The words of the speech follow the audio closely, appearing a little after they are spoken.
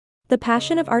The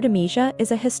Passion of Artemisia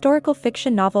is a historical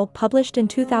fiction novel published in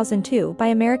 2002 by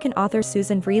American author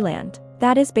Susan Vreeland,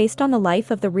 that is based on the life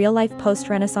of the real-life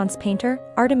post-Renaissance painter,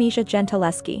 Artemisia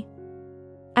Gentileschi.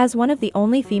 As one of the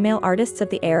only female artists of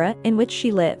the era in which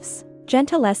she lives,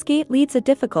 Gentileschi leads a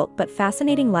difficult but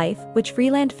fascinating life which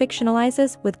Vreeland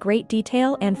fictionalizes with great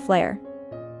detail and flair.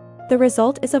 The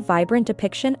result is a vibrant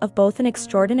depiction of both an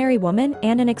extraordinary woman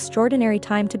and an extraordinary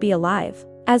time to be alive,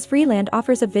 as Vreeland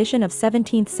offers a vision of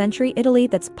 17th century Italy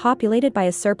that's populated by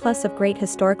a surplus of great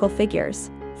historical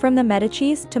figures, from the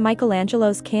Medicis to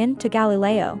Michelangelo's kin to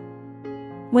Galileo.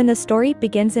 When the story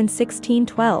begins in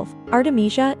 1612,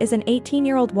 Artemisia is an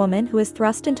 18-year-old woman who is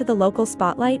thrust into the local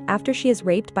spotlight after she is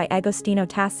raped by Agostino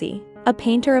Tassi, a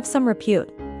painter of some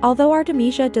repute. Although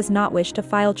Artemisia does not wish to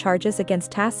file charges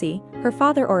against Tassi, her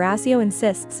father Orazio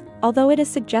insists, although it is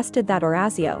suggested that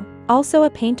Orazio, also a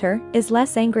painter, is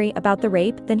less angry about the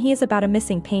rape than he is about a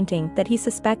missing painting that he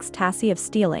suspects Tassi of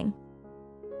stealing.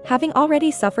 Having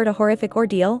already suffered a horrific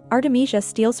ordeal, Artemisia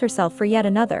steels herself for yet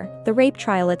another, the rape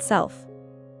trial itself.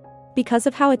 Because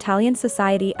of how Italian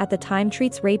society at the time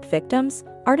treats rape victims,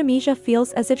 Artemisia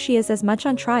feels as if she is as much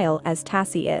on trial as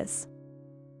Tassi is.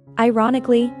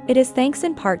 Ironically, it is thanks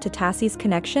in part to Tassi's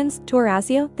connections to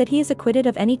Orazio that he is acquitted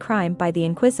of any crime by the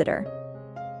Inquisitor.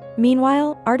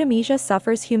 Meanwhile, Artemisia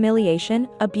suffers humiliation,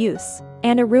 abuse,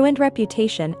 and a ruined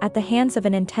reputation at the hands of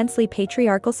an intensely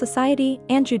patriarchal society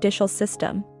and judicial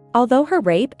system. Although her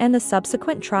rape and the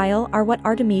subsequent trial are what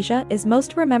Artemisia is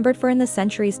most remembered for in the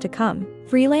centuries to come,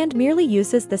 Vreeland merely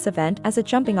uses this event as a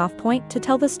jumping-off point to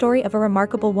tell the story of a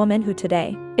remarkable woman who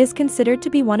today is considered to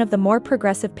be one of the more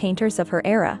progressive painters of her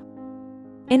era.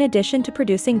 In addition to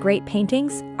producing great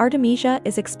paintings, Artemisia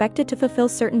is expected to fulfill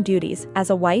certain duties as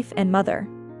a wife and mother.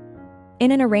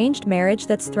 In an arranged marriage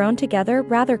that's thrown together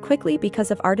rather quickly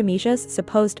because of Artemisia's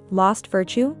supposed lost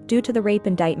virtue due to the rape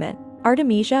indictment,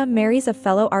 Artemisia marries a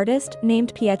fellow artist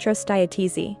named Pietro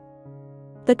Stiatesi.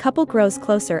 The couple grows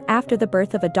closer after the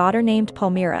birth of a daughter named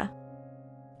Palmira.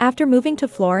 After moving to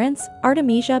Florence,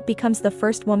 Artemisia becomes the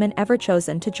first woman ever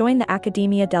chosen to join the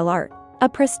Accademia dell'Arte, a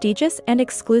prestigious and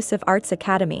exclusive arts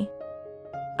academy.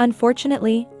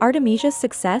 Unfortunately, Artemisia's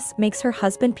success makes her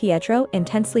husband Pietro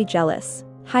intensely jealous,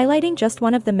 highlighting just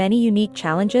one of the many unique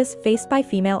challenges faced by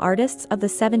female artists of the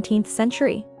 17th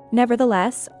century.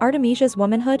 Nevertheless, Artemisia's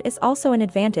womanhood is also an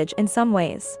advantage in some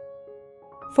ways.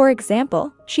 For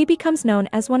example, she becomes known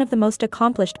as one of the most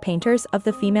accomplished painters of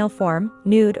the female form,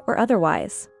 nude or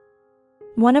otherwise.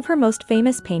 One of her most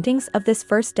famous paintings of this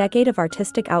first decade of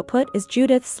artistic output is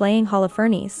Judith slaying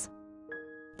Holofernes.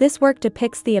 This work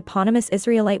depicts the eponymous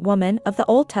Israelite woman of the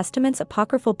Old Testament's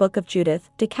apocryphal Book of Judith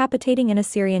decapitating an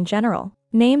Assyrian general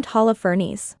named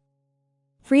Holofernes.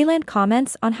 Vreeland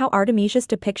comments on how Artemisia's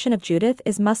depiction of Judith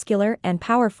is muscular and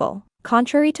powerful,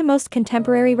 contrary to most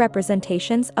contemporary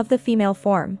representations of the female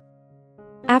form.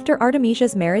 After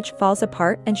Artemisia's marriage falls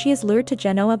apart and she is lured to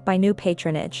Genoa by new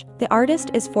patronage, the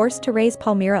artist is forced to raise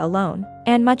Palmira alone,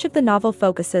 and much of the novel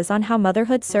focuses on how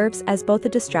motherhood serves as both a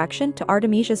distraction to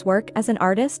Artemisia's work as an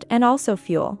artist and also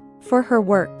fuel for her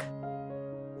work.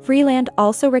 Vreeland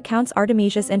also recounts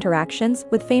Artemisia's interactions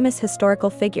with famous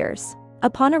historical figures.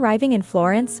 Upon arriving in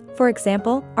Florence, for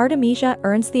example, Artemisia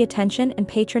earns the attention and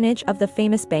patronage of the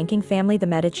famous banking family the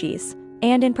Medicis,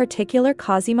 and in particular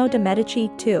Cosimo de'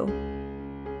 Medici too.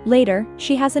 Later,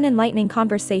 she has an enlightening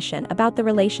conversation about the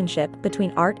relationship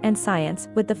between art and science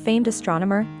with the famed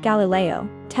astronomer, Galileo,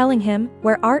 telling him,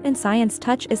 "Where art and science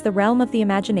touch is the realm of the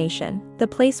imagination, the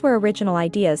place where original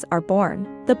ideas are born,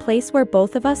 the place where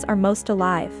both of us are most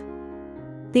alive."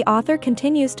 The author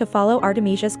continues to follow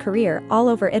Artemisia's career all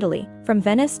over Italy, from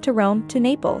Venice to Rome to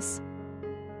Naples.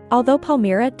 Although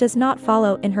Palmira does not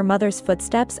follow in her mother's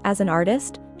footsteps as an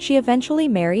artist, she eventually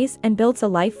marries and builds a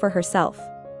life for herself.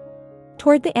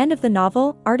 Toward the end of the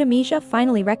novel, Artemisia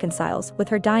finally reconciles with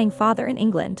her dying father in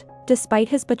England, despite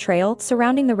his betrayal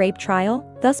surrounding the rape trial,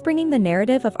 thus bringing the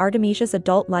narrative of Artemisia's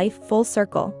adult life full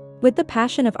circle. With The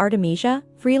Passion of Artemisia,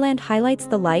 Vreeland highlights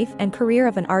the life and career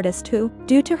of an artist who,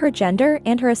 due to her gender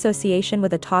and her association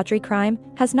with a tawdry crime,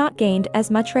 has not gained as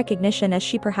much recognition as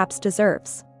she perhaps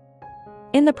deserves.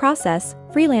 In the process,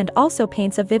 Vreeland also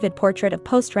paints a vivid portrait of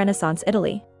post-Renaissance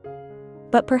Italy.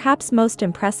 But perhaps most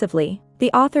impressively,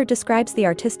 the author describes the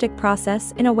artistic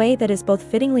process in a way that is both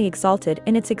fittingly exalted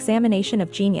in its examination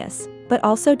of genius, but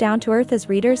also down to earth as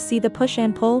readers see the push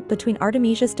and pull between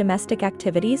Artemisia's domestic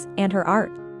activities and her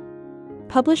art.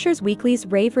 Publishers Weekly's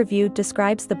rave review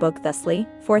describes the book thusly: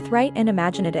 forthright and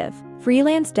imaginative,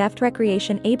 Vreeland's deft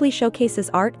recreation ably showcases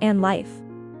art and life.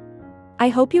 I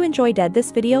hope you enjoyed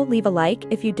this video. Leave a like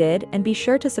if you did and be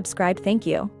sure to subscribe. Thank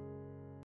you.